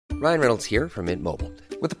Ryan Reynolds here from Mint Mobile.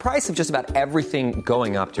 With the price of just about everything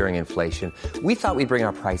going up during inflation, we thought we'd bring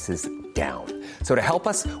our prices down. So to help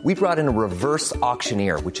us, we brought in a reverse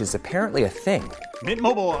auctioneer, which is apparently a thing. Mint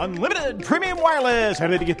Mobile Unlimited Premium Wireless. How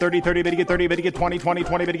to get 30, 30, bit to get 30, bit to get 20, 20,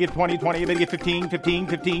 20, bit to get 20, 20, bit to get 15, 15,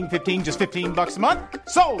 15, 15, just $15 a month?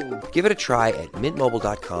 Sold! Give it a try at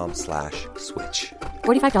mintmobile.com/switch.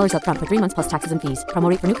 $45 up front for 3 months plus taxes and fees. Promo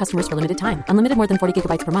rate for new customers for limited time. Unlimited more than 40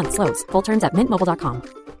 gigabytes per month. Slows full terms at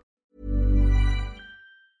mintmobile.com.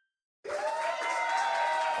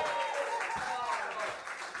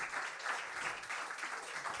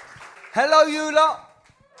 Hello, you lot.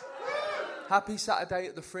 Happy Saturday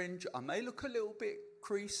at the Fringe. I may look a little bit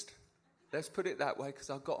creased. Let's put it that way, because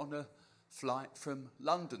I got on a flight from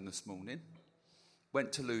London this morning.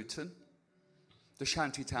 Went to Luton. The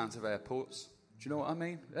shanty towns of airports. Do you know what I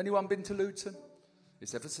mean? Anyone been to Luton?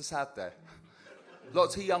 It's ever so sad there.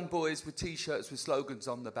 Lots of young boys with T-shirts with slogans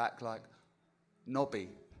on the back like Nobby.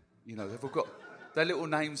 You know, they've all got their little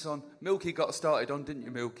names on. Milky got started on, didn't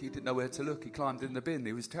you, Milky? He didn't know where to look. He climbed in the bin.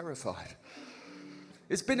 He was terrified.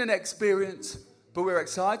 It's been an experience, but we're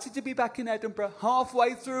excited to be back in Edinburgh.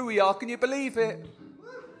 Halfway through we are. Can you believe it?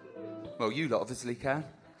 Well, you lot obviously can.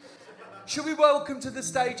 Should we welcome to the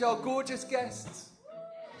stage our gorgeous guests?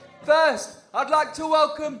 First, I'd like to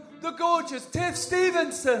welcome the gorgeous Tiff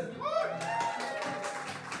Stevenson.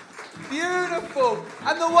 Beautiful.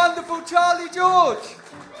 And the wonderful Charlie George.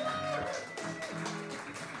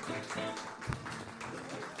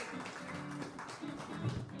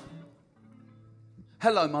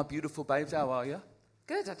 Hello, my beautiful babes. How are you?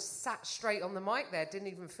 Good. I just sat straight on the mic there. Didn't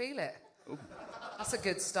even feel it. Ooh. That's a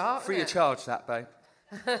good start. Free of charge, that, babe.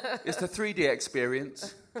 It's the 3D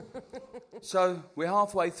experience. So, we're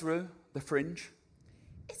halfway through the Fringe.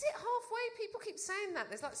 Is it halfway? People keep saying that.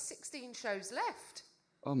 There's like 16 shows left.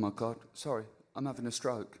 Oh, my God. Sorry. I'm having a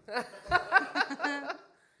stroke.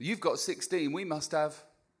 You've got 16. We must have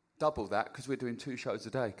double that because we're doing 2 shows a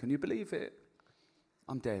day. Can you believe it?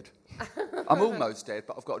 I'm dead. I'm almost dead,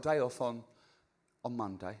 but I've got a day off on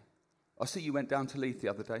Monday. I see you went down to Leith the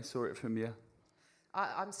other day. Saw it from you.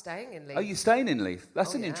 I'm staying in Leith. Are you staying in Leith?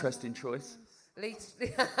 That's an interesting choice. Leith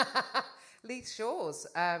Shores.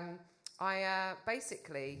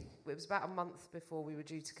 Basically, it was about a month before we were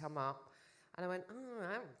due to come up, and I went,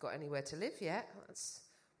 I haven't got anywhere to live yet.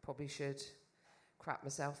 Probably should crap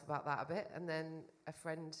myself about that a bit. And then a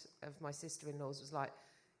friend of my sister-in-law's was like,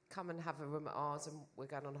 come and have a room at ours, and we're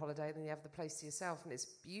going on holiday, and then you have the place to yourself, and it's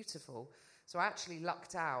beautiful. So I actually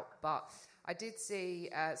lucked out, but I did see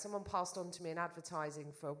someone passed on to me an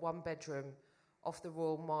advertising for a 1-bedroom off the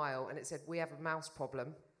Royal Mile, and it said, we have a mouse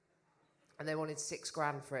problem, and they wanted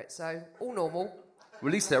 $6,000 for it. So all normal. Well,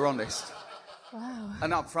 at least they're honest. Wow.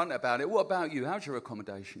 And upfront about it. What about you? How's your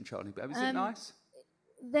accommodation, Charlie? Is it nice?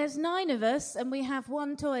 There's 9 of us, and we have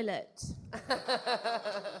 1 toilet.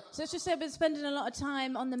 So it's just so we're spending a lot of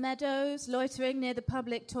time on the meadows, loitering near the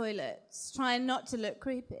public toilets, trying not to look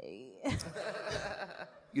creepy.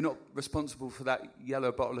 You're not responsible for that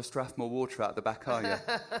yellow bottle of Strathmore water out the back, are you?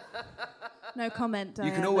 No comment,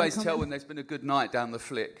 You can always tell when there's been a good night down the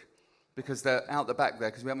flick, because they're out the back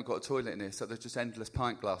there, because we haven't got a toilet in here, so there's just endless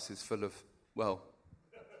pint glasses full of, well,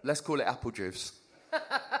 let's call it apple juice.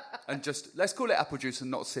 And let's call it apple juice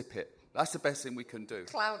and not sip it. That's the best thing we can do.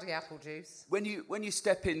 Cloudy apple juice. When you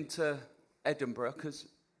step into Edinburgh, because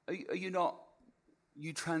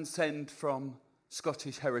you transcend from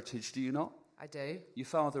Scottish heritage, do you not? I do. Your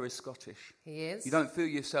father is Scottish. He is. You don't feel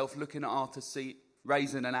yourself looking at Arthur's Seat,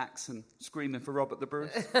 raising an axe and screaming for Robert the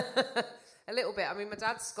Bruce? A little bit. I mean, my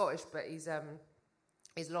dad's Scottish, but he's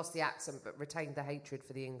lost the accent but retained the hatred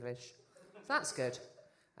for the English. So that's good.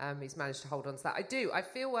 He's managed to hold on to that. I do. I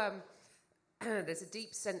feel there's a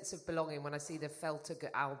deep sense of belonging when I see the Felter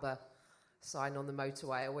Alba sign on the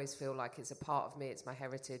motorway. I always feel like it's a part of me. It's my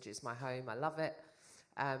heritage. It's my home. I love it.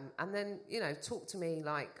 And then, talk to me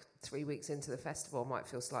like 3 weeks into the festival, I might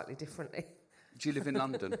feel slightly differently. Do you live in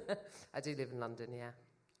London? I do live in London, yeah.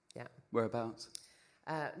 Yeah. Whereabouts?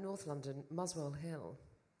 North London, Muswell Hill.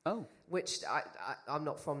 Oh. Which I'm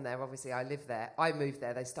not from there, obviously. I live there. I moved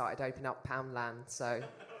there. They started opening up Poundland, so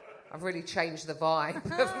I've really changed the vibe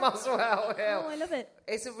of Muswell Hill. Oh, I love it.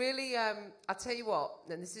 It's a really, I'll tell you what,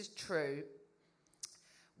 and this is true.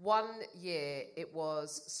 One year it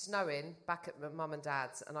was snowing back at my mum and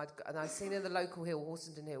dad's, and I'd seen in the local hill,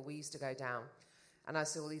 Horsenden Hill, we used to go down, and I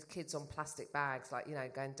saw all these kids on plastic bags,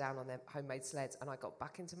 going down on their homemade sleds, and I got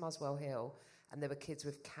back into Muswell Hill, and there were kids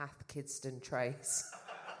with Cath Kidston trays.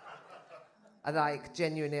 And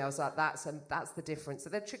genuinely, I was like, that's the difference. So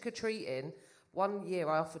they're trick-or-treating. One year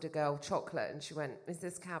I offered a girl chocolate, and she went, "Is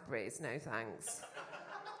this Cadbury's? No, thanks."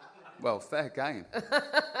 Well, fair game.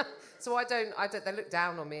 So I don't. They look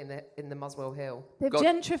down on me in the Muswell Hill. They've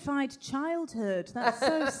gentrified childhood. That's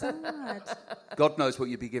so sad. God knows what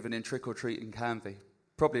you'd be given in trick or treat in Canvey.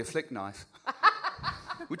 Probably a flick knife.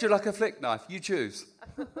 Would you like a flick knife? You choose.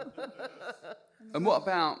 And what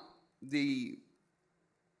about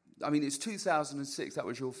it's 2006. That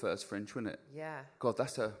was your first Fringe, wasn't it? Yeah. God,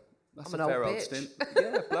 that's a I'm an fair old old bitch. stint.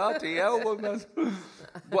 Yeah, bloody hell.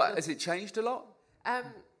 What, has it changed a lot?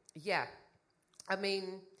 Yeah. I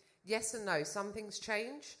mean, yes and no. Some things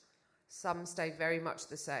change. Some stay very much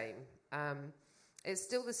the same. It's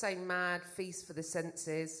still the same mad feast for the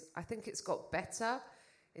senses. I think it's got better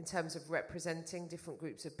in terms of representing different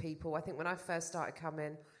groups of people. I think when I first started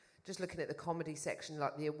coming, just looking at the comedy section,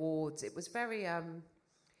 like the awards, it was very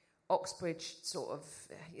Oxbridge sort of,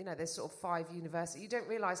 there's sort of 5 universities. You don't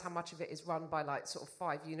realise how much of it is run by like sort of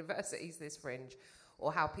 5 universities, this Fringe,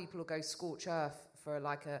 or how people will go scorch earth for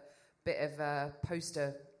like a bit of a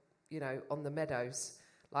poster, on the meadows,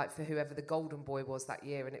 like for whoever the golden boy was that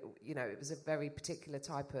year. And it was a very particular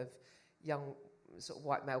type of young sort of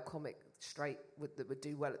white male comic straight that would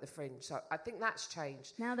do well at the Fringe. So I think that's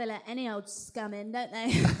changed. Now they let any old scum in, don't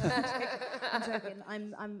they? I'm joking.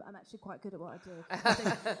 I'm actually quite good at what I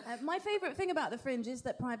do. My favourite thing about the Fringe is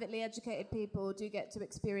that privately educated people do get to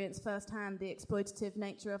experience firsthand the exploitative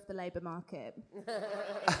nature of the labour market.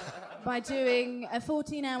 By doing a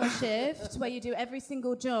 14-hour shift where you do every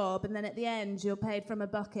single job and then at the end you're paid from a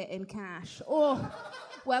bucket in cash. Or,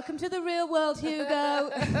 welcome to the real world,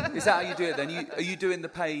 Hugo. Is that how you do it then? Are you doing the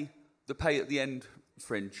pay at the end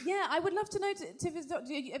Fringe? Yeah, I would love to know,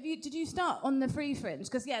 did you start on the free Fringe?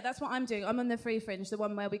 Because, that's what I'm doing. I'm on the free Fringe, the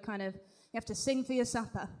one where we you have to sing for your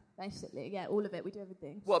supper, basically. Yeah, all of it. We do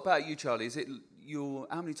everything. What about you, Charlie? Is it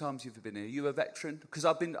how many times have you been here? Are you a veteran? Because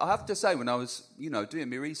I have to say, when I was, doing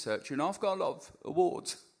my research, I've got a lot of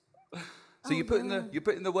awards. So you're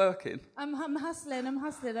putting the work in. I'm hustling.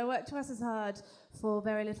 I work twice as hard for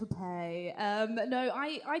very little pay. No,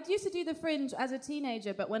 I used to do the Fringe as a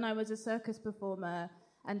teenager, but when I was a circus performer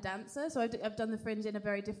and dancer, so I've done the Fringe in a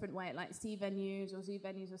very different way, like C venues or Zoo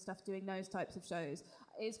venues or stuff, doing those types of shows.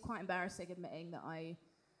 It's quite embarrassing admitting that I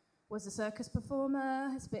was a circus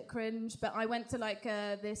performer. It's a bit cringe, but I went to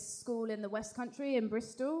this school in the West Country in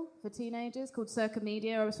Bristol for teenagers called Circa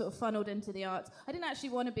Media. I was sort of funneled into the arts. I didn't actually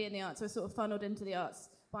want to be in the arts. I was sort of funneled into the arts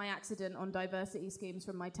by accident on diversity schemes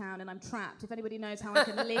from my town, and I'm trapped. If anybody knows how I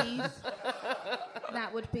can leave,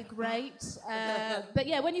 that would be great. But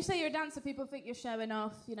yeah, when you say you're a dancer, people think you're showing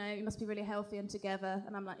off. You must be really healthy and together.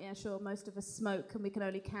 And I'm like, yeah, sure. Most of us smoke, and we can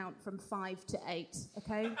only count from 5 to 8.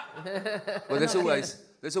 Okay. Well,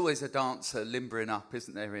 there's always a dancer limbering up,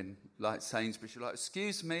 isn't there, in like Sainsbury's? You're like,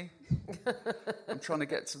 excuse me, I'm trying to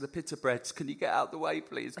get to the pita breads. Can you get out the way,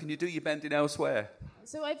 please? Can you do your bending elsewhere?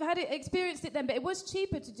 So I've experienced it then, but it was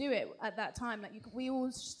cheaper to do it at that time. We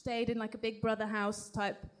all stayed in a Big Brother house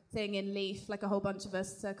type thing in Leaf, a whole bunch of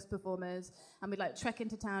us circus performers, and we'd trek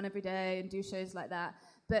into town every day and do shows like that.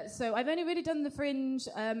 But so I've only really done the Fringe.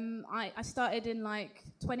 I started in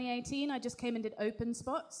 2018. I just came and did open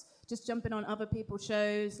spots, just jumping on other people's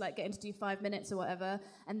shows, getting to do 5 minutes or whatever.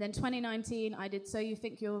 And then 2019, I did So You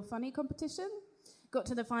Think You're Funny competition. Got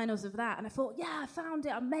to the finals of that, and I thought, yeah, I found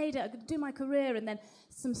it, I made it, I could do my career. And then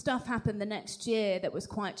some stuff happened the next year that was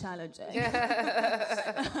quite challenging.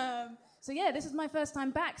 So yeah, this is my first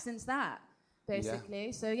time back since that, basically.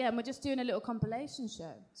 Yeah. So yeah, and we're just doing a little compilation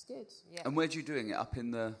show. It's good. Yeah. And where are you doing it? Up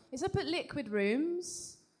in the... It's up at Liquid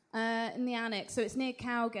Rooms. In the annex, so it's near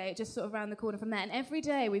Cowgate, just sort of around the corner from there. And every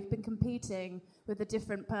day we've been competing with a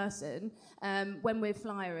different person when we're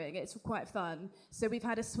flyering. It's quite fun. So we've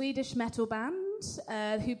had a Swedish metal band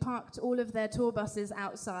who parked all of their tour buses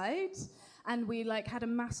outside, and we had a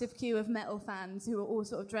massive queue of metal fans who were all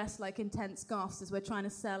sort of dressed like intense goths as we're trying to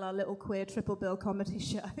sell our little queer triple bill comedy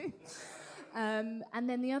show. And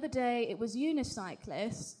then the other day it was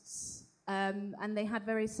unicyclists. And they had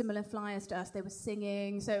very similar flyers to us. They were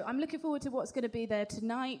singing. So I'm looking forward to what's going to be there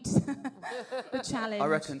tonight. The challenge. I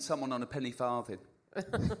reckon someone on a penny farthing.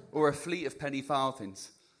 Or a fleet of penny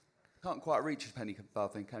farthings. Can't quite reach a penny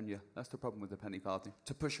farthing, can you? That's the problem with the penny farthing.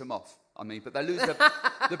 To push them off, but they lose their...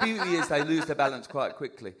 The beauty is they lose their balance quite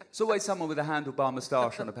quickly. It's always someone with a handlebar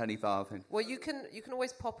moustache on a penny farthing. Well, you can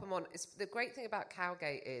always pop them on. The great thing about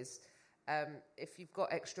Cowgate is... if you've got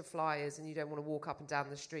extra flyers and you don't want to walk up and down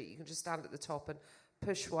the street, you can just stand at the top and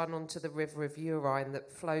push one onto the river of urine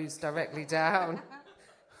that flows directly down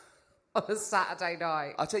on a Saturday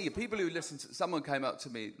night. I tell you, people who listen to... Someone came up to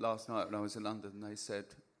me last night when I was in London and they said,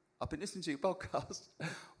 I've been listening to your podcast.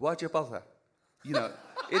 Why'd you bother?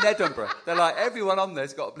 in Edinburgh. They're like, everyone on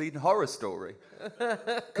there's got a bleeding horror story.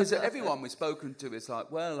 Because everyone we've spoken to is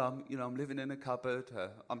like, well, I'm living in a cupboard.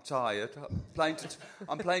 I'm tired.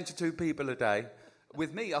 I'm playing to 2 people a day.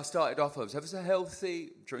 With me, I started off, I was ever so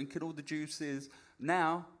healthy, drinking all the juices.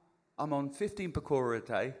 Now, I'm on 15 pakora a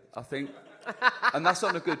day, I think. And that's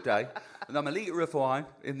on a good day. And I'm a litre of wine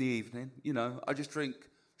in the evening. You know, I just drink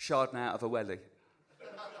Chardonnay out of a welly.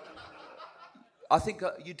 I think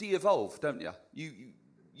you de-evolve, don't you?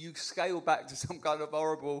 You scale back to some kind of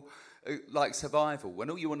horrible, survival, when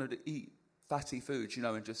all you wanted to eat fatty foods, you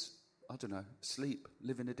know, and just, I don't know, sleep,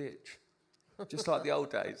 live in a ditch. Just like the old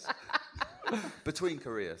days. Between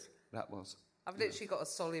careers, that was. I've literally got a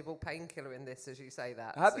soluble painkiller in this as you say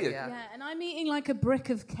that. Have you? Yeah, and I'm eating like a brick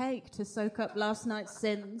of cake to soak up last night's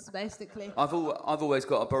sins, basically. I've always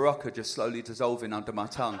got a Barocca just slowly dissolving under my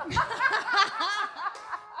tongue.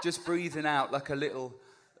 Just breathing out like a little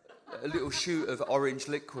shoot of orange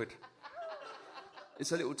liquid.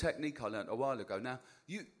 It's a little technique I learnt a while ago. Now,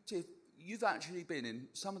 you've actually been in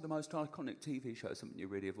some of the most iconic TV shows, haven't you,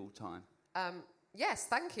 really, of all time? Yes,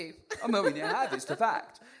 thank you. I mean, you have, it's the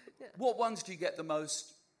fact. Yeah. What ones do you get the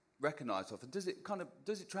most recognised of? And does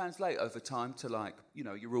it translate over time to, like, you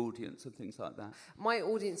know, your audience and things like that? My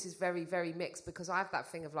audience is very, very mixed because I have that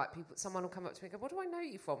thing of, like, someone will come up to me and go, what do I know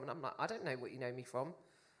you from? And I'm like, I don't know what you know me from.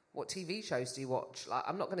 What TV shows do you watch? Like,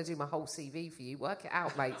 I'm not going to do my whole CV for you. Work it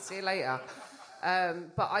out, mate. See you later.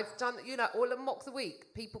 But I've done, you know, all of Mock the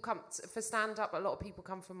Week. People come for stand-up. A lot of people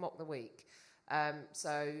come from Mock the Week. And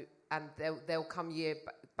they'll come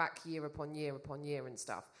back year upon year upon year and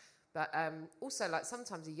stuff. But also, like,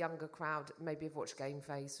 sometimes a younger crowd maybe have watched Game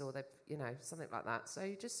Face or they've, you know, something like that. So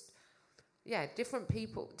you just, yeah, different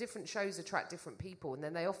people, different shows attract different people. And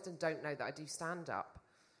then they often don't know that I do stand-up.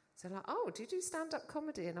 So like, oh, do you do stand-up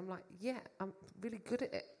comedy? And I'm like, yeah, I'm really good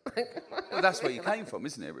at it. Well, that's where you came from,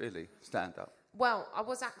 isn't it, really, stand-up? Well, I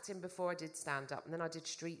was acting before I did stand-up, and then I did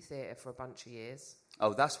street theatre for a bunch of years.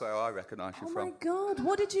 Oh, that's where I recognise you from. Oh, my God.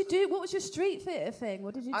 What did you do? What was your street theatre thing?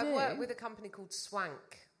 What did you do? I worked with a company called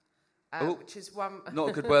Swank, which is one... Not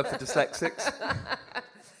a good word for dyslexics.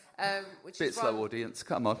 Bit slow, audience.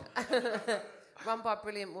 Come on. Run by a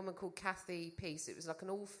brilliant woman called Kathy Peace. It was like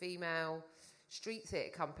an all-female street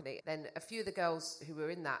theatre company. Then a few of the girls who were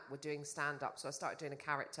in that were doing stand-up, so I started doing a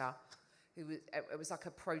character it was like a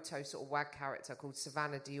proto sort of wag character called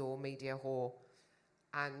Savannah Dior, Media Whore.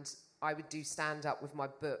 And I would do stand-up with my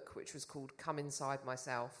book, which was called Come Inside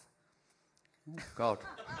Myself. Oh, God.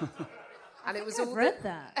 And it was I've read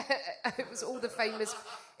that. It was all the famous...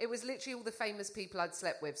 It was literally all the famous people I'd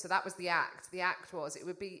slept with. So that was the act. The act was... It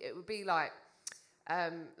would be like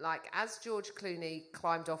as George Clooney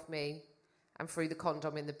climbed off me and threw the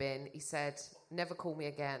condom in the bin, he said, never call me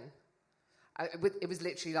again. It was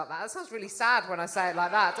literally like that. That sounds really sad when I say it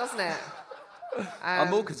like that, doesn't it?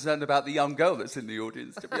 I'm more concerned about the young girl that's in the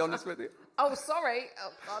audience, to be honest with you. Oh, sorry.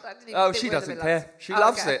 Oh, God, I didn't even she doesn't care. She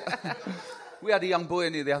loves it. We had a young boy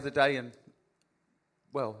in here the other day and,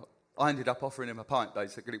 well, I ended up offering him a pint,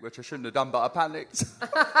 basically, which I shouldn't have done, but I panicked.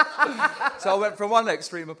 So I went from one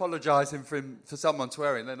extreme, apologising for someone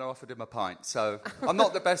swearing, then I offered him a pint. So I'm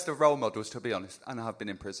not the best of role models, to be honest, and I have been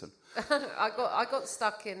in prison. I got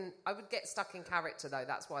stuck in... I would get stuck in character, though.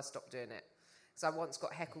 That's why I stopped doing it. Because I once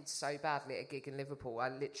got heckled so badly at a gig in Liverpool, I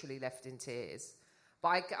literally left in tears.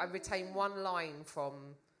 But I retain one line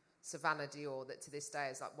from Savannah Dior that to this day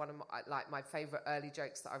is like one of my favourite early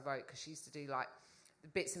jokes that I wrote, because she used to do like the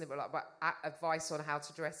bits in it were like about advice on how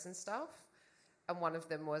to dress and stuff. And one of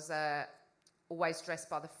them was always dress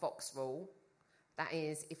by the Fox rule. That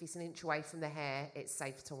is, if it's an inch away from the hair, it's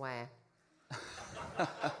safe to wear.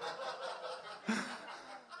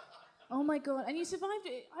 Oh my God! And you survived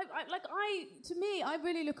it. To me, I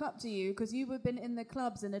really look up to you because you have been in the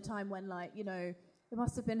clubs in a time when, like, you know, it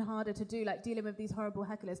must have been harder to do, like, dealing with these horrible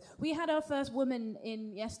hecklers. We had our first woman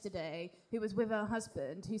in yesterday who was with her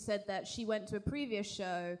husband, who said that she went to a previous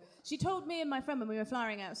show. She told me and my friend when we were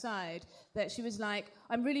flying outside that she was like,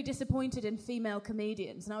 I'm really disappointed in female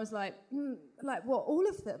comedians. And I was like, like what, all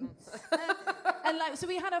of them? And like, so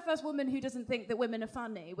we had our first woman who doesn't think that women are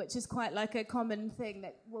funny, which is quite like a common thing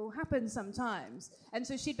that will happen sometimes. And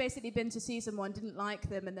so she'd basically been to see someone, didn't like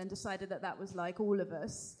them, and then decided that was like all of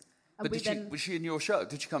us. But was she in your show?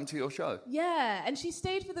 Did she come to your show? Yeah, and she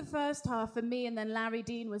stayed for the first half for me, and then Larry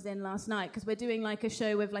Dean was in last night, because we're doing like a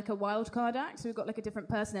show with like a wild card act, so we've got like a different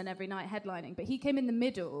person in every night headlining. But he came in the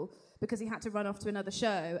middle because he had to run off to another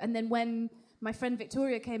show. And then when my friend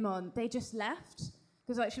Victoria came on, they just left.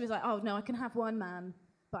 Because like she was like, oh no, I can have one man,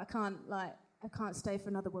 but I can't stay for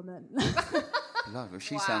another woman. No,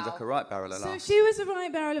 she sounds like a right barrel of So laughs. she was a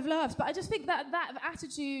right barrel of laughs, but I just think that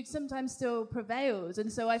attitude sometimes still prevails,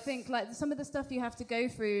 and so I think like some of the stuff you have to go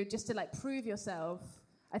through just to like prove yourself,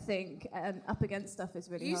 I think, up against stuff is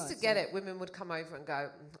really You hard. used to get it. Women would come over and go,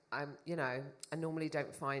 I normally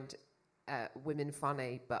don't find women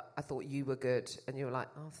funny, but I thought you were good, and you were like,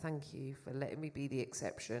 oh, thank you for letting me be the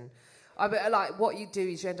exception. Like what you do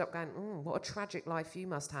is you end up going, what a tragic life you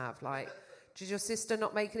must have. Like, does your sister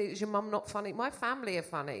not make it? Is your mum not funny? My family are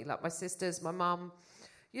funny. Like my sisters, my mum,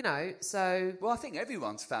 so... Well, I think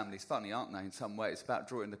everyone's family's funny, aren't they, in some way? It's about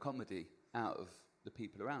drawing the comedy out of the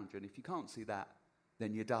people around you. And if you can't see that,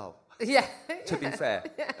 then you're dull. Yeah. To be fair.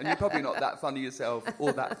 And you're probably not that funny yourself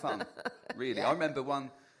or that fun, really. Yeah. I remember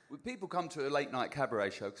when people come to a late-night cabaret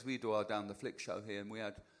show, because we do our Down the Flick show here, and we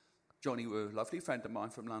had Johnny Woo, a lovely friend of mine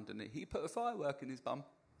from London. He put a firework in his bum.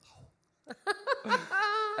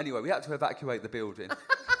 Anyway, we had to evacuate the building.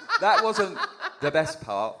 That wasn't the best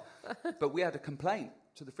part, but we had a complaint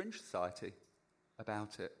to the Fringe Society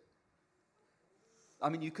about it. I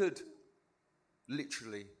mean, you could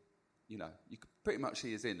literally, you could pretty much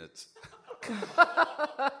see his innards.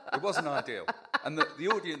 It wasn't ideal. And the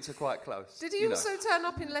audience are quite close. Did he also turn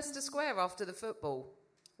up in Leicester Square after the football?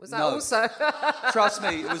 Was that No. also? Trust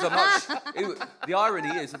me, the irony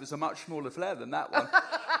is it was a much smaller flare than that one.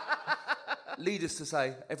 Needless to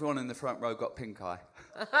say, everyone in the front row got pink eye.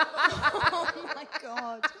 Oh my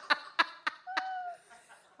God.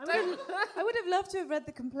 I would have loved to have read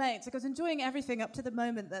the complaints. Like I was enjoying everything up to the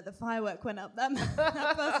moment that the firework went up that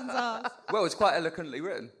person's arse. Well, it's quite eloquently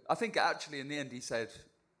written. I think actually in the end he said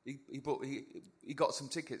he got some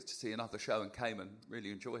tickets to see another show and came and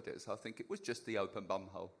really enjoyed it. So I think it was just the open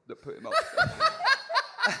bumhole that put him off.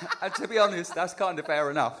 And to be honest, that's kind of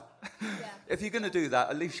fair enough. Yeah. If you're going to do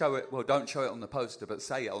that, at least show it. Well, don't show it on the poster, but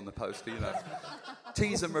say it on the poster.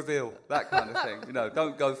 Tease and reveal, that kind of thing.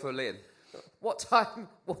 Don't go for Lynn. What time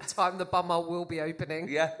the bumhole will be opening?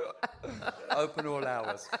 Yeah, open all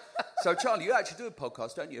hours. So, Charlie, you actually do a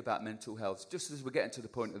podcast, don't you, about mental health? Just as we're getting to the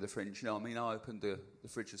point of the Fringe, I opened the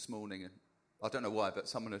fridge this morning, and I don't know why, but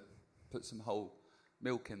someone had put some whole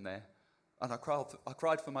milk in there, and I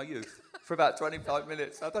cried for my youth for about 25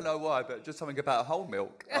 minutes. I don't know why, but just something about whole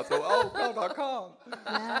milk. I thought, oh, God, I can't.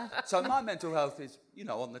 Yeah. So my mental health is,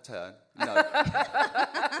 on the turn,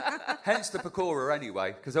 Hence the Pecora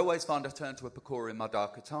anyway, because I always find I turn to a Pecora in my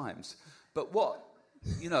darker times. But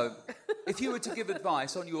if you were to give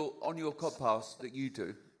advice on your podcast that you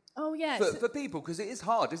do, oh yes, for people, because it is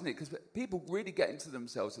hard, isn't it? Because people really get into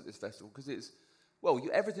themselves at this festival, because it's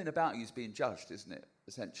everything about you is being judged, isn't it?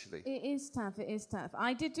 Essentially, it is tough.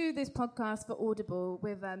 I did do this podcast for Audible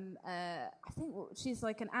with I think she's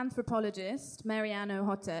like an anthropologist, Marianne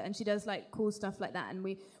O'Hotter, and she does like cool stuff like that. And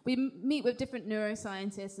we meet with different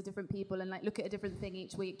neuroscientists or different people and like look at a different thing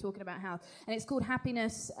each week, talking about health. And it's called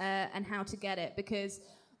Happiness and How to Get It, because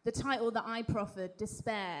the title that I proffered,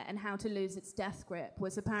 Despair and How to Lose Its Death Grip,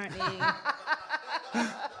 was apparently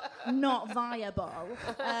not viable.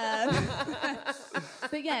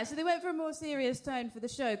 But yeah, so they went for a more serious tone for the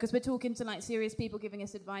show, because we're talking to like serious people giving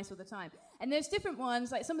us advice all the time. And there's different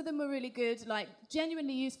ones, like some of them were really good, like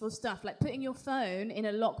genuinely useful stuff, like putting your phone in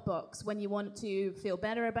a lockbox when you want to feel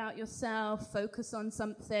better about yourself, focus on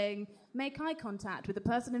something, make eye contact with the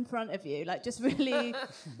person in front of you, like just really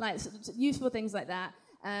like useful things like that.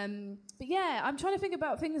 But yeah, I'm trying to think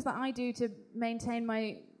about things that I do to maintain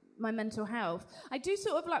my mental health. I do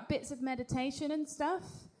sort of like bits of meditation and stuff.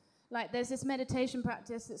 Like there's this meditation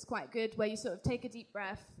practice that's quite good where you sort of take a deep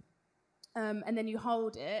breath and then you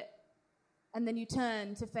hold it and then you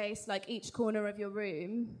turn to face like each corner of your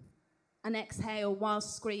room and exhale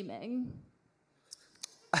whilst screaming.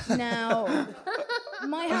 Now,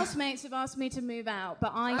 my housemates have asked me to move out,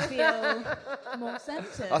 but I feel more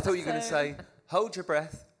centred. I thought you were going to say, hold your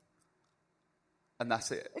breath. And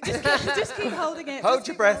that's it. Just keep holding it. Hold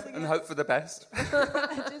your breath and hope for the best. Just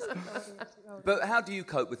keep holding it. But how do you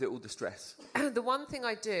cope with it, all the stress? The one thing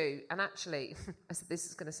I do, and actually, this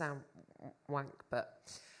is going to sound wank, but...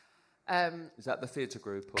 is that the theatre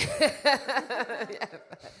group? Or?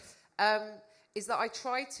 Is that I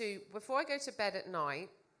try to, before I go to bed at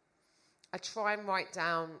night, I try and write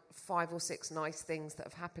down 5 or 6 nice things that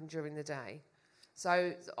have happened during the day.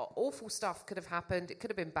 So awful stuff could have happened. It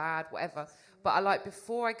could have been bad, whatever. But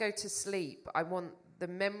before I go to sleep, I want the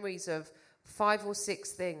memories of 5 or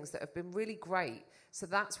 6 things that have been really great. So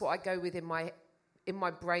that's what I go with in my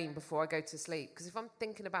brain before I go to sleep. Because if I'm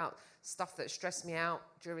thinking about stuff that stressed me out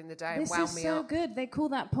during the day and wound me up. This is so good. They call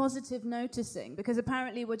that positive noticing, because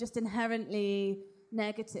apparently we're just inherently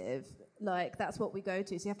negative, like that's what we go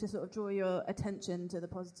to. So you have to sort of draw your attention to the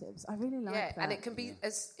positives. I really like that. And it can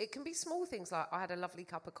be small things like I had a lovely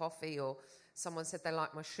cup of coffee, or someone said they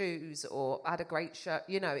liked my shoes, or I had a great shirt.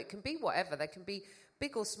 You know, it can be whatever. They can be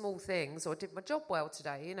big or small things, or did my job well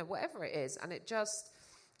today. You know, whatever it is, and it just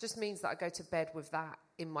means that I go to bed with that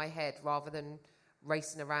in my head rather than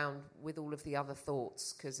racing around with all of the other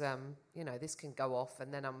thoughts, because you know, this can go off,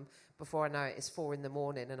 and then before I know it, it's 4 a.m.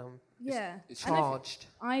 and I'm charged.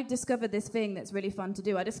 I discovered this thing that's really fun to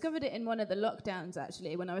do. I discovered it in one of the lockdowns,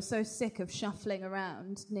 actually, when I was so sick of shuffling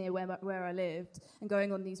around near where I lived and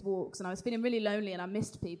going on these walks, and I was feeling really lonely and I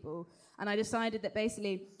missed people. And I decided that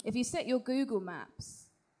basically, if you set your Google Maps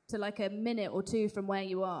to like a minute or two from where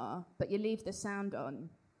you are, but you leave the sound on,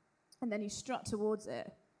 and then you strut towards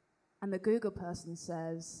it, and the Google person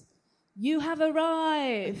says, "You have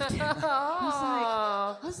arrived."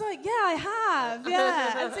 I was like, yeah, I have,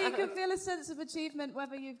 yeah. And so you can feel a sense of achievement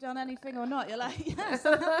whether you've done anything or not. You're like, yes,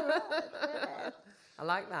 I have arrived. I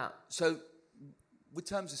like that. So, with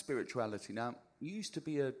terms of spirituality, now, you used to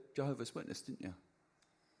be a Jehovah's Witness, didn't you?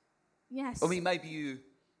 Yes. I mean, maybe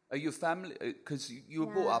are you a family? Because you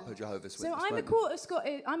were brought up a Jehovah's Witness. So I'm a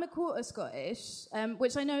quarter Scottish,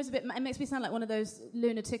 which I know is a bit. It makes me sound like one of those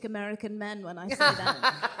lunatic American men when I say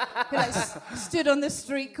that. Who like stood on the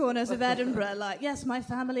street corners of Edinburgh, like, yes, my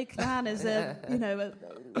family clan is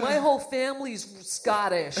my whole family's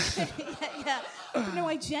Scottish. yeah. No,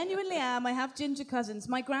 I genuinely am. I have ginger cousins.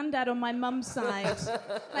 My granddad on my mum's side.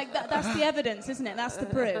 Like, that's the evidence, isn't it? That's the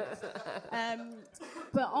proof.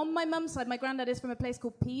 But on my mum's side, my granddad is from a place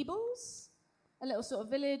called Peebles, a little sort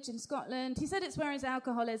of village in Scotland. He said it's where his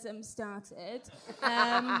alcoholism started.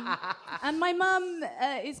 And my mum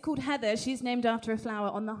is called Heather. She's named after a flower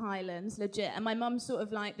on the Highlands, legit. And my mum's sort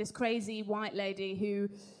of like this crazy white lady who...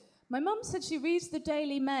 My mum said she reads the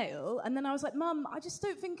Daily Mail, and then I was like, Mum, I just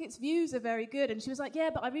don't think its views are very good. And she was like, yeah,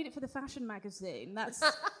 but I read it for the fashion magazine. That's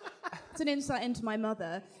an insight into my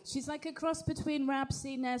mother. She's like a cross between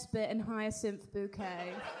Rabsy Nesbitt and Hyacinth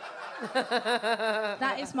Bouquet.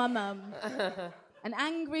 That is my mum. An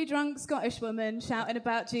angry, drunk Scottish woman shouting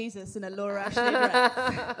about Jesus in a Laura Ashley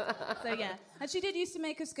breath. So, yeah. And she did used to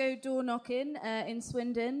make us go door knocking in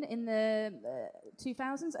Swindon in the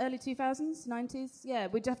 2000s, early 2000s, 90s. Yeah,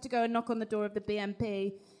 we'd have to go and knock on the door of the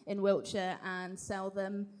BNP in Wiltshire and sell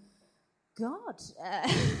them God.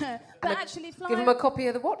 But actually fly... Give them a copy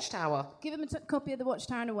of the Watchtower. Give them a copy of the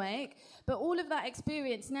Watchtower and Awake. But all of that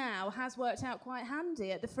experience now has worked out quite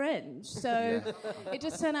handy at the Fringe. So it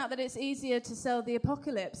just turned out that it's easier to sell the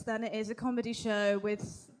apocalypse than it is a comedy show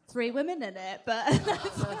with 3 women in it. But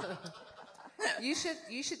you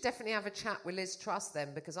should definitely have a chat with Liz Truss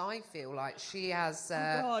then, because I feel like she has.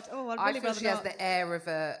 I really feel she has the air of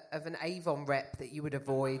an Avon rep that you would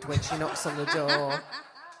avoid when she knocks on the door.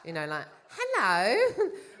 You know, like,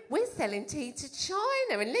 hello, we're selling tea to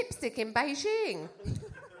China and lipstick in Beijing.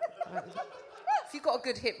 If you've got a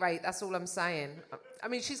good hit rate, that's all I'm saying. I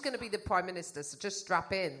mean, she's going to be the Prime Minister, so just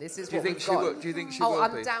strap in. This is what we've got. Do you think she will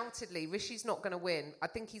be? Undoubtedly. Rishi's not going to win. I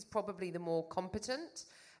think he's probably the more competent,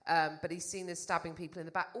 but he's seen as stabbing people in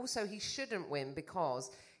the back. Also, he shouldn't win because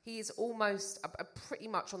he is almost pretty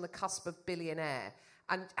much on the cusp of billionaire.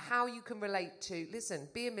 And how you can relate to, listen,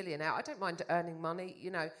 be a millionaire. I don't mind earning money,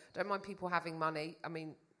 you know. Don't mind people having money. I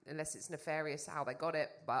mean, unless it's nefarious how they got it.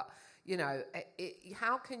 But, you know,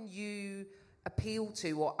 how can you appeal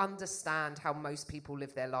to or understand how most people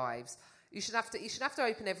live their lives? You should have to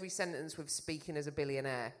open every sentence with speaking as a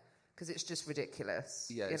billionaire, because it's just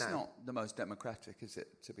ridiculous. Yeah, it's not the most democratic, is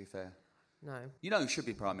it, to be fair? No. You know who should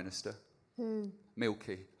be Prime Minister? Who?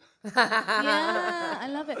 Milky. Yeah, I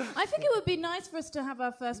love it. I think it would be nice for us to have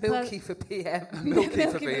our first... Milky for PM. Milky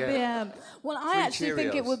for PM. Well, I actually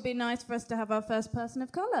think it would be nice for us to have our first person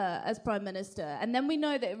of colour as Prime Minister. And then we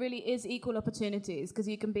know that it really is equal opportunities, because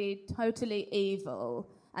you can be totally evil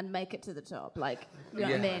and make it to the top. Like, you know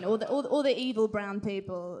what I mean? All the evil brown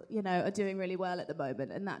people, you know, are doing really well at the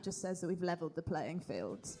moment. And that just says that we've levelled the playing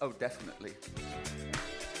field. Oh, definitely.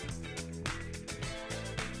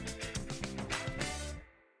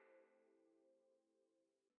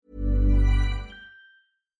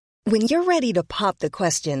 When you're ready to pop the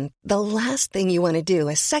question, the last thing you want to do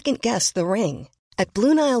is second-guess the ring. At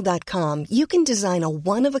BlueNile.com, you can design a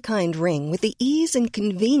one-of-a-kind ring with the ease and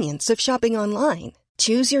convenience of shopping online.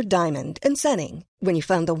 Choose your diamond and setting. When you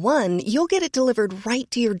find the one, you'll get it delivered right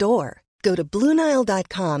to your door. Go to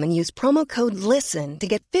BlueNile.com and use promo code LISTEN to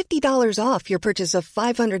get $50 off your purchase of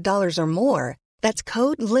 $500 or more. That's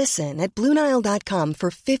code LISTEN at BlueNile.com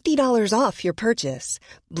for $50 off your purchase.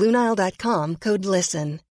 BlueNile.com, code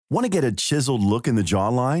LISTEN. Want to get a chiseled look in the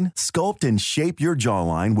jawline? Sculpt and shape your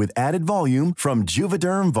jawline with added volume from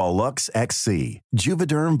Juvederm Volux XC.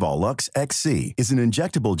 Juvederm Volux XC is an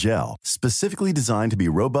injectable gel specifically designed to be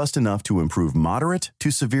robust enough to improve moderate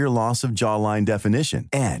to severe loss of jawline definition.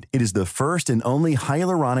 And it is the first and only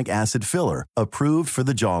hyaluronic acid filler approved for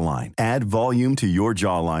the jawline. Add volume to your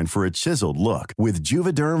jawline for a chiseled look with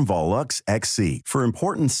Juvederm Volux XC. For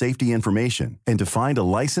important safety information and to find a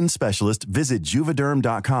licensed specialist, visit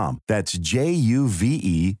Juvederm.com. That's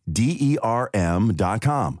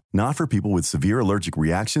Juvederm.com. Not for people with severe allergic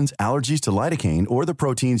reactions, allergies to lidocaine, or the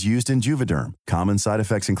proteins used in Juvederm. Common side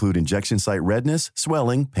effects include injection site redness,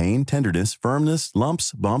 swelling, pain, tenderness, firmness,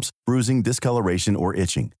 lumps, bumps, bruising, discoloration, or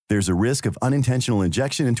itching. There's a risk of unintentional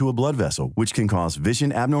injection into a blood vessel, which can cause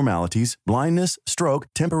vision abnormalities, blindness, stroke,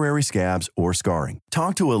 temporary scabs, or scarring.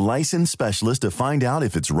 Talk to a licensed specialist to find out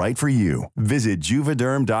if it's right for you. Visit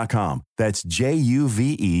Juvederm.com. That's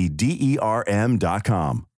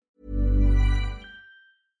Juvederm.com.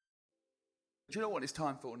 Do you know what it's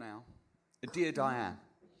time for now? Dear Diane.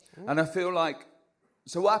 And I feel like,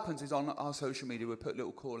 so what happens is on our social media, we put a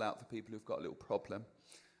little call out for people who've got a little problem.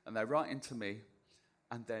 And they write into me,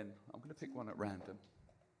 and then I'm going to pick one at random.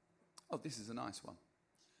 Oh, this is a nice one.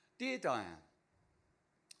 Dear Diane,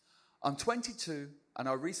 I'm 22 and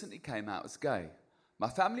I recently came out as gay. My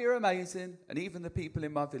family are amazing, and even the people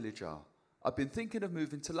in my village are. I've been thinking of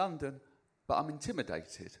moving to London, but I'm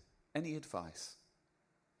intimidated. Any advice?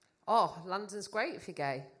 Oh, London's great if you're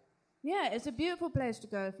gay. Yeah, it's a beautiful place to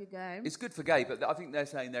go if you're gay. It's good for gay, but I think they're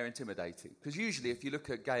saying they're intimidating. Because usually if you look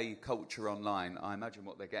at gay culture online, I imagine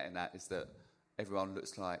what they're getting at is that everyone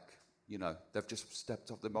looks like, you know, they've just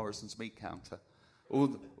stepped off the Morrison's meat counter.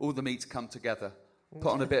 All the meats come together,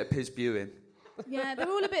 put on a bit of Piz Buin. Yeah, they're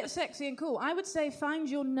all a bit sexy and cool. I would say find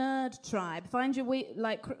your nerd tribe. Find your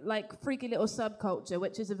like freaky little subculture,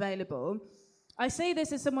 which is available. I say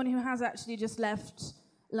this as someone who has actually just left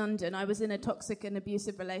London. I was in a toxic and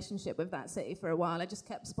abusive relationship with that city for a while. I just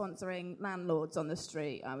kept sponsoring landlords on the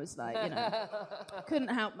street. I was like, you know, couldn't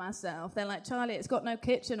help myself. They're like, Charlie, it's got no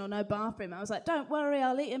kitchen or no bathroom. I was like, don't worry,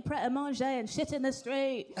 I'll eat in Pret-a-Manger and shit in the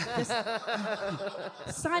street. Just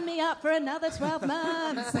sign me up for another 12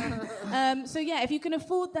 months. So yeah, if you can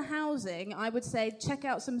afford the housing, I would say check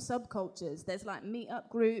out some subcultures. There's like meet-up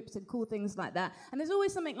groups and cool things like that. And there's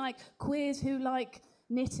always something like queers who like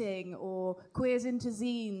knitting or queers into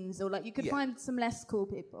zines, or like you could find some less cool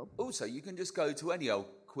people. Also, you can just go to any old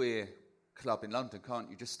queer club in London, can't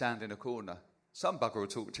you? Just stand in a corner. Some bugger will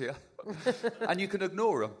talk to you. And you can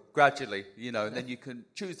ignore them gradually, you know, and then you can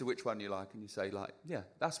choose which one you like, and you say, like, yeah,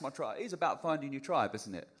 that's my tribe. It is about finding your tribe,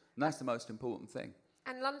 isn't it? And that's the most important thing.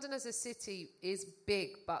 And London as a city is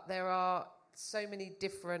big, but there are so many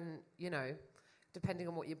different, you know, depending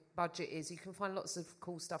on what your budget is, you can find lots of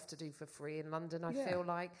cool stuff to do for free in London, I feel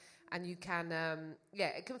like. And you can,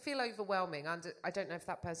 it can feel overwhelming. I don't know if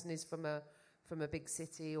that person is from a big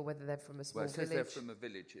city or whether they're from a small village. They're from a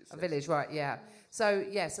village. A village, right, yeah. So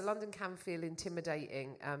London can feel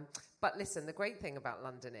intimidating. But listen, the great thing about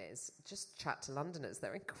London is just chat to Londoners.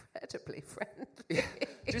 They're incredibly friendly.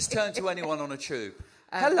 Just turn to anyone on a tube.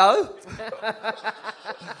 Hello.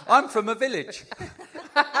 I'm from a village.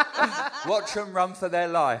 Watch them run for their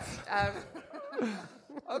life.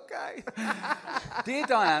 Okay. Dear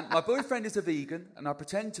Diane, my boyfriend is a vegan and I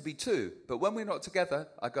pretend to be too, but when we're not together,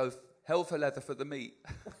 I go hell for leather for the meat.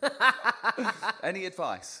 Any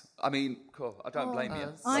advice? I mean, cool, I don't blame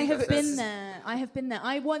you. I have been there.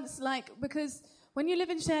 I once, because when you live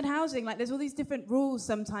in shared housing, there's all these different rules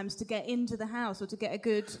sometimes to get into the house or to get a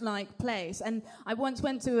good, place. And I once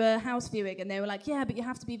went to a house viewing and they were like, yeah, but you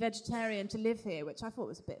have to be vegetarian to live here, which I thought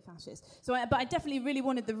was a bit fascist. But I definitely really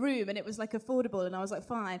wanted the room and it was, affordable and I was like,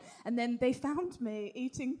 fine. And then they found me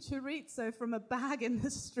eating chorizo from a bag in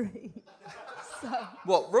the street.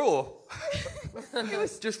 What, raw? It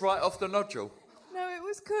was just right off the nodule. No, it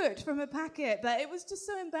was cooked from a packet, but it was just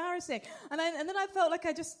so embarrassing. And then I felt like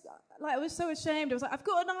I was so ashamed. I was like, I've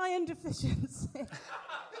got an iron deficiency.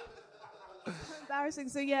 Embarrassing.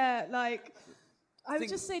 So yeah, I would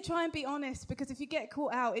just say try and be honest, because if you get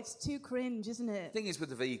caught out, it's too cringe, isn't it? The thing is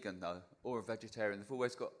with a vegan, though, or a vegetarian, they've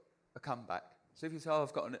always got a comeback. So if you say, oh,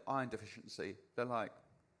 I've got an iron deficiency, they're like,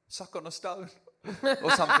 suck on a stone. Or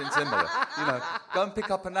something similar, go and pick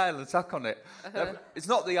up a nail and suck on it. It's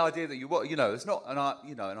not the idea that it's not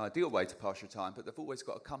an ideal way to pass your time, but they've always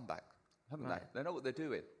got a comeback, haven't they? They know what they're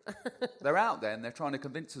doing. They're out there and they're trying to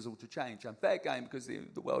convince us all to change. And fair game, because the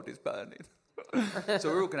world is burning. So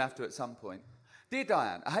we're all going to have to at some point. Dear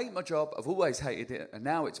Diane, I hate my job. I've always hated it, and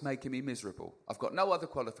now it's making me miserable. I've got no other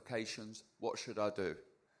qualifications. What should I do?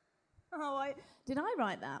 Did I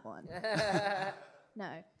write that one?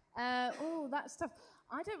 No. That stuff.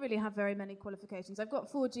 I don't really have very many qualifications. I've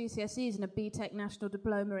got 4 GCSEs and a BTEC National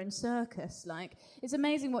Diploma in Circus. Like, it's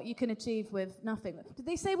amazing what you can achieve with nothing. Did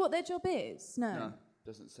they say what their job is? No,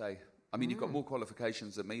 doesn't say. I mean, you've got more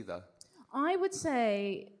qualifications than me, though. I would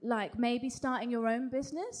say, like, maybe starting your own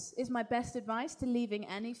business is my best advice to leaving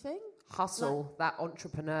anything. Hustle, that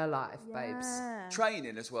entrepreneur life, babes.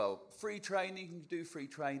 Training as well. Free training, you do free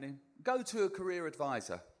training. Go to a career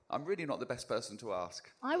advisor. I'm really not the best person to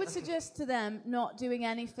ask. I would suggest to them not doing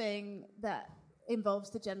anything that involves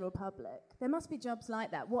the general public. There must be jobs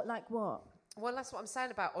like that. What? Well, that's what I'm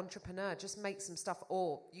saying about entrepreneur. Just make some stuff,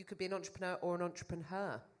 or you could be an entrepreneur or an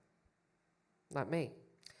entrepreneur. Like me.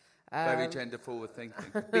 Very gender-forward thinking.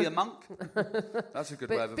 Be a monk? That's a good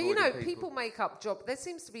way of avoiding people. But, you know, people make up jobs. There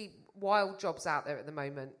seems to be wild jobs out there at the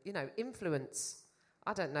moment. You know, influence.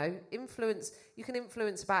 I don't know. Influence. You can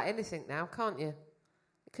influence about anything now, can't you?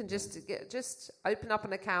 You can just open up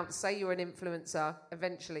an account, say you're an influencer.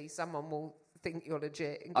 Eventually, someone will think you're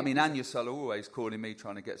legit. I mean, Anya Sol are always calling me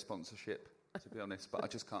trying to get sponsorship, to be honest, but I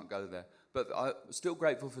just can't go there. But I'm still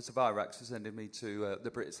grateful for Survirax for sending me to the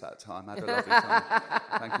Brits that time. I had a lovely time.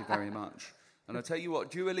 Thank you very much. And I'll tell you what,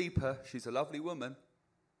 Dua Lipa, she's a lovely woman,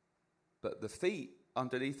 but the feet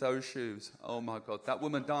underneath those shoes, oh my God, that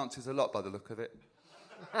woman dances a lot by the look of it.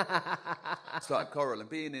 It's like coral. And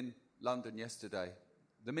being in London yesterday,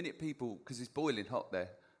 the minute people, because it's boiling hot there,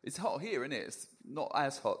 it's hot here, isn't it? It's not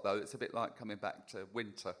as hot, though. It's a bit like coming back to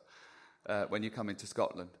winter when you come into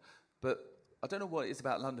Scotland. But I don't know what it is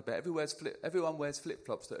about London, but everyone wears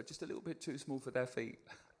flip-flops that are just a little bit too small for their feet.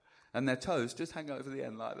 And their toes just hang over the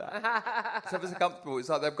end like that. It's ever so comfortable. It's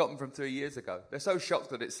like they've got them from 3 years ago. They're so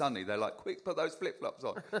shocked that it's sunny, they're like, quick, put those flip-flops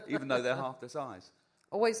on, even though they're half the size.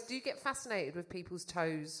 Always, do you get fascinated with people's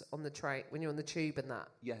toes on the train when you're on the tube and that?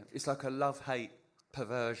 Yeah, it's like a love-hate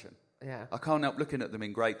perversion. Yeah. I can't help looking at them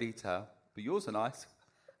in great detail, but yours are nice.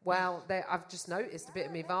 Well, I've just noticed a bit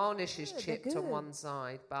of my varnish is chipped on one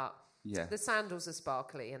side, but the sandals are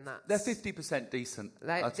sparkly and that's... They're 50% decent,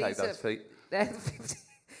 I'd say, those feet. They're 50...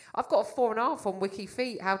 I've got a 4.5 on Wiki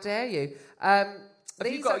Feet, how dare you? Have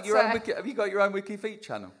you got your own Wiki Feet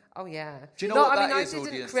channel? Oh, yeah. Do you know what that is, I didn't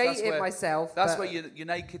audience? create it myself. That's where your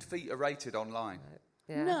naked feet are rated online.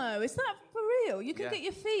 Yeah. No, is that for real? You can get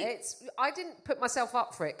your feet... I didn't put myself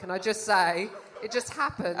up for it, can I just say? It just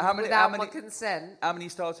happened without my consent. How many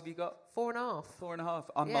stars have you got? 4.5. 4.5.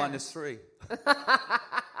 I'm -3.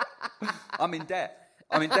 I'm in debt.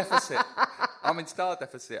 I'm in deficit. I'm in star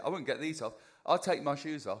deficit. I wouldn't get these off. I'll take my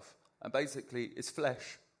shoes off, and basically it's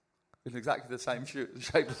flesh in exactly the same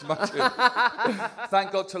shape as my shoe.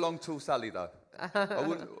 Thank God to Long Tall Sally, though. I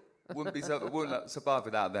wouldn't survive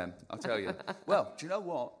without them, I'll tell you. Well, do you know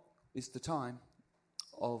what? It's the time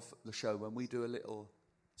of the show when we do a little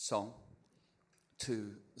song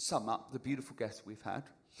to sum up the beautiful guests we've had.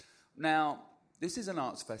 Now, this is an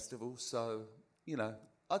arts festival, so, you know,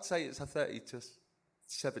 I'd say it's a 30 to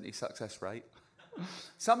 70 success rate.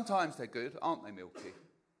 Sometimes they're good, aren't they, Milky?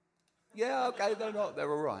 Yeah, okay, they're not.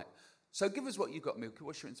 They're all right. So give us what you've got, Milky.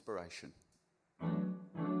 What's your inspiration?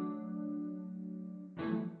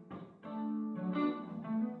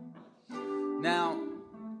 Now,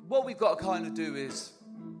 what we've got to kind of do is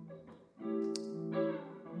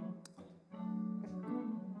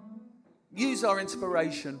use our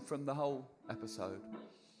inspiration from the whole episode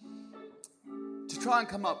to try and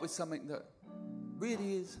come up with something that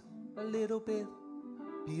really is a little bit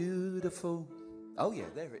beautiful. Oh, yeah,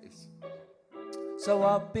 there it is. So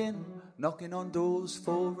I've been knocking on doors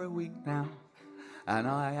for a week now, and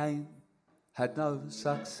I ain't had no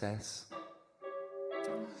success.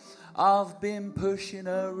 I've been pushing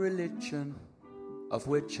a religion of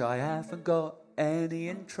which I haven't got any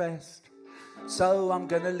interest, so I'm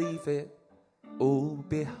gonna leave it all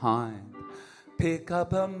behind. Pick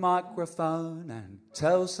up a microphone and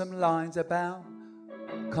tell some lines about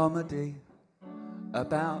comedy,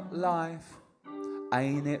 about life.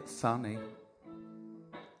 Ain't it funny?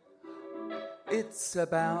 It's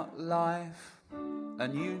about life,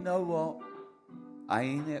 and you know what?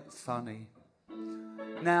 Ain't it funny?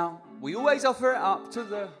 Now, we always offer it up to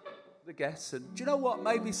the guests, and do you know what?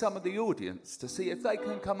 Maybe some of the audience, to see if they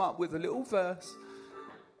can come up with a little verse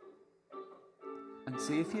and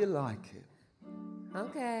see if you like it.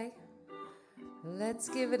 Okay, let's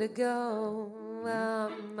give it a go.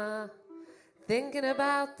 I'm thinking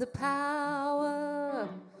about the power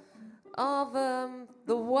of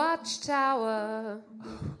the Watchtower.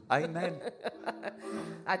 Amen.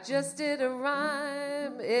 I just did a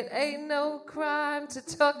rhyme. It ain't no crime to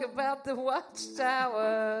talk about the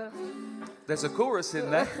Watchtower. There's a chorus in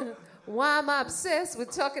there. Why am I obsessed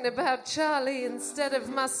with talking about Charlie instead of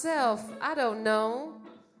myself? I don't know.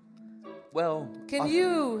 Well, Can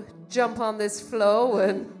you jump on this flow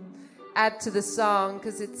and add to the song?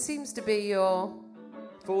 Because it seems to be your...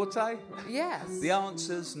 forte? Yes. The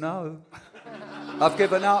answer's no. I've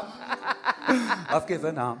given up. I've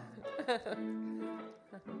given up.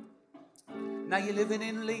 Now you're living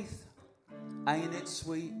in Leith. Ain't it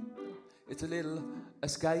sweet? It's a little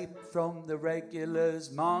escape from the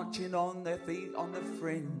regulars marching on their feet on the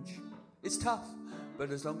fringe. It's tough,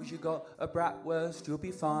 but as long as you got a bratwurst, you'll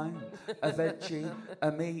be fine. A veggie,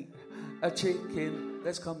 a meat, a chicken,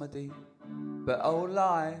 there's comedy. But oh,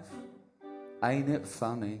 life, ain't it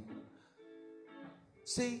funny?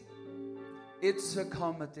 See, it's a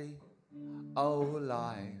comedy. Oh,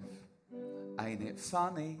 life, ain't it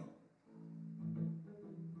funny?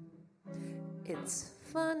 It's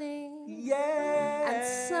funny. Yeah. And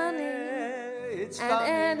sunny. It's and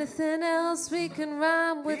funny. anything else we can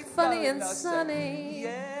rhyme with funny and sunny.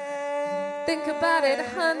 Yeah. Think about it,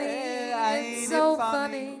 honey. Ain't It's so it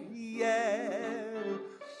funny. Yeah.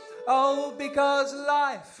 Oh, because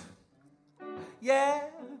life. Yeah.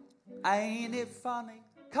 Ain't it funny?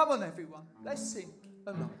 Come on, everyone. Let's sing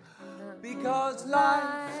along. Because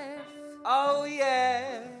life. Oh,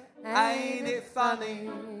 yeah. Ain't it funny?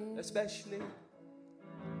 Especially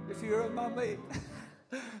if you're a mummy.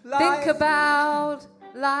 Think about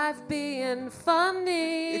life being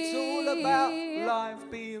funny. It's all about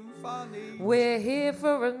life being funny. We're here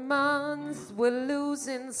for a month. We're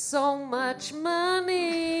losing so much money.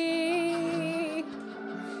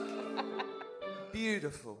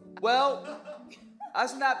 Beautiful. Well,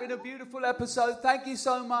 hasn't that been a beautiful episode? Thank you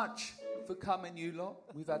so much for coming, you lot.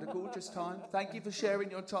 We've had a gorgeous time. Thank you for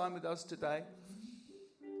sharing your time with us today.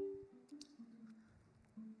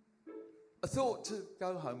 A thought to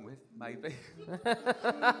go home with, maybe.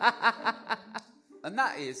 And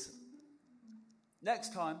that is,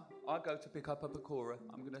 next time I go to pick up a pakora,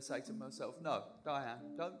 I'm going to say to myself, no,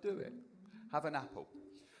 Diane, don't do it. Have an apple.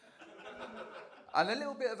 And a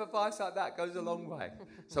little bit of advice like that goes a long way.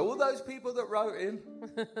 So all those people that wrote in,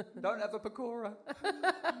 don't have a pakora.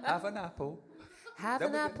 Have an apple. Have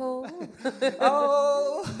an apple.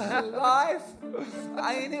 Oh, life,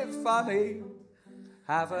 ain't it funny?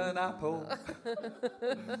 Have an apple.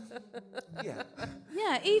 Yeah.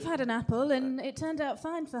 Yeah, Eve had an apple and it turned out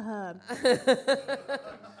fine for her.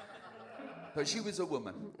 But she was a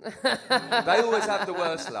woman. They always have the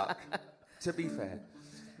worst luck, to be fair.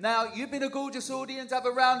 Now, you've been a gorgeous audience. Have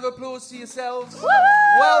a round of applause to yourselves. Woo!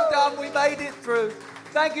 Well done, we made it through.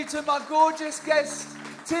 Thank you to my gorgeous guests,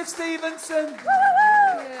 Tiff Stevenson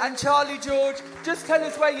and Charlie George. Just tell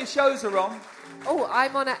us where your shows are on. Oh,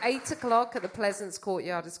 I'm on at 8 o'clock at the Pleasance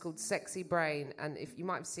Courtyard. It's called Sexy Brain. And if you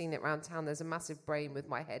might have seen it around town, there's a massive brain with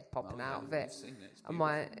my head popping out of it. I've seen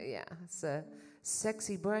it. It's a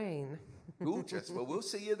sexy brain. Gorgeous. Well, we'll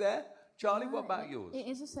see you there. Charlie, what about yours? It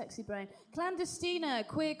is a sexy brain. Clandestina,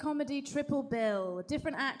 queer comedy triple bill.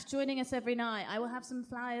 Different act joining us every night. I will have some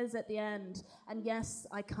flyers at the end. And yes,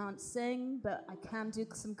 I can't sing, but I can do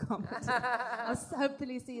some comedy. I'll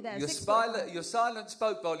hopefully see you there. Your silent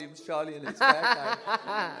spoke volumes, Charlie, and it's fair game.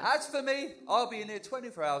 As for me, I'll be in here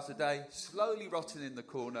 24 hours a day, slowly rotting in the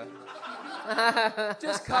corner.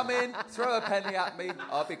 Just come in, throw a penny at me,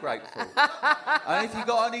 I'll be grateful. And if you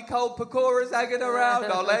got any cold pakoras hanging around,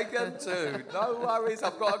 I'll egg them too. No worries,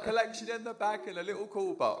 I've got a collection in the back in a little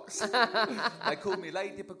cool box. They call me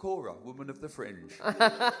Lady Pakora, Woman of the Fringe.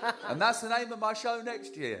 And that's the name of my show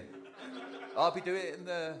next year. I'll be doing it in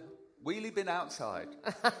the wheelie bin outside.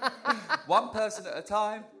 One person at a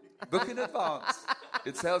time, book in advance.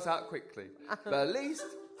 It sells out quickly. But at least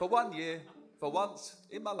for 1 year, for once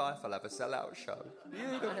in my life, I'll have a sell-out show.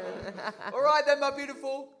 Beautiful. All right then, my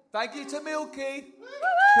beautiful. Thank you to Milky.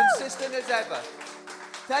 Consistent as ever.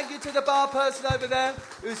 Thank you to the bar person over there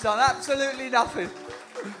who's done absolutely nothing.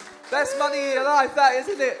 Best money in your life, that,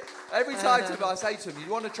 isn't it? Every time I say to him, you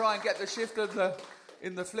want to try and get the shift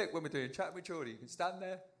in the flick when we're doing Chat with Geordie. You can stand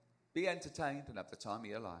there, be entertained, and have the time of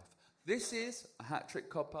your life. This is a hat-trick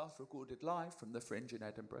Codpath recorded live from the Fringe in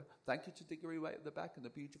Edinburgh. Thank you to Diggory Way at the back and the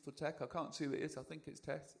beautiful Tech. I can't see who it is. I think it's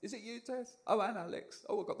Tess. Is it you, Tess? Oh, and Alex.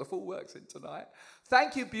 Oh, I've got the full works in tonight.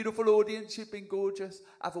 Thank you, beautiful audience. You've been gorgeous.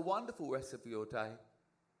 Have a wonderful rest of your day.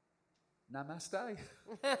 Namaste. Well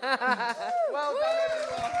done,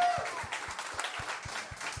 everyone.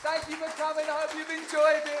 Thank you for coming. I hope you've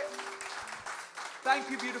enjoyed it. Thank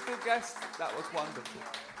you, beautiful guests. That was wonderful.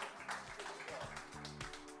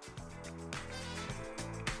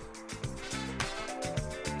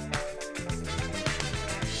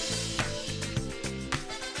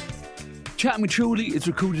 Chatting with Chorley is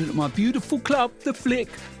recorded at my beautiful club, The Flick,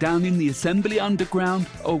 down in the Assembly Underground.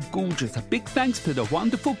 Oh, gorgeous. A big thanks to the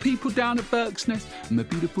wonderful people down at Berksness and my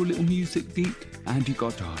beautiful little music geek, Andy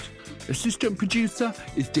Goddard. Assistant producer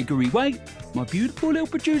is Diggory Waite. My beautiful little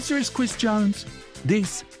producer is Chris Jones.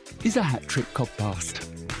 This is a Hat Trick Codcast.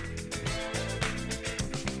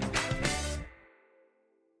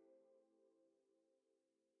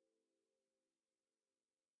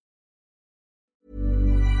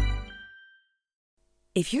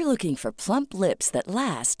 If you're looking for plump lips that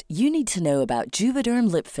last, you need to know about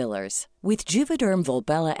Juvederm lip fillers. With Juvederm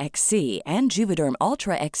Volbella XC and Juvederm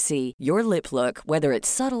Ultra XC, your lip look, whether it's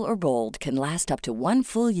subtle or bold, can last up to 1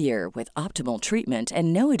 full year with optimal treatment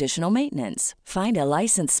and no additional maintenance. Find a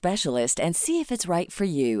licensed specialist and see if it's right for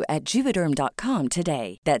you at Juvederm.com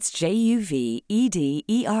today. That's JUVEDERM.com.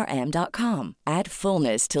 Add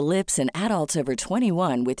fullness to lips in adults over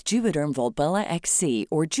 21 with Juvederm Volbella XC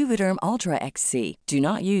or Juvederm Ultra XC. Do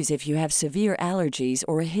not use if you have severe allergies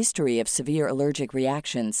or a history of severe allergic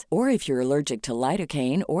reactions, or if you're allergic to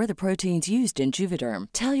lidocaine or the proteins used in Juvederm.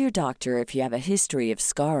 Tell your doctor if you have a history of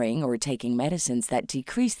scarring or taking medicines that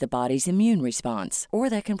decrease the body's immune response or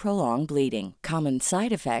that can prolong bleeding. Common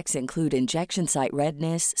side effects include injection site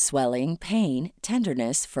redness, swelling, pain,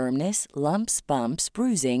 tenderness, firmness, lumps, bumps,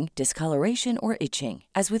 bruising, discoloration, or itching.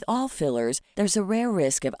 As with all fillers, there's a rare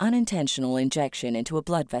risk of unintentional injection into a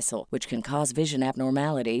blood vessel, which can cause vision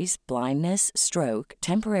abnormalities, blindness, stroke,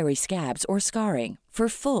 temporary scabs, or scarring. For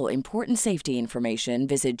full, important safety information,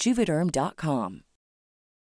 visit Juvederm.com.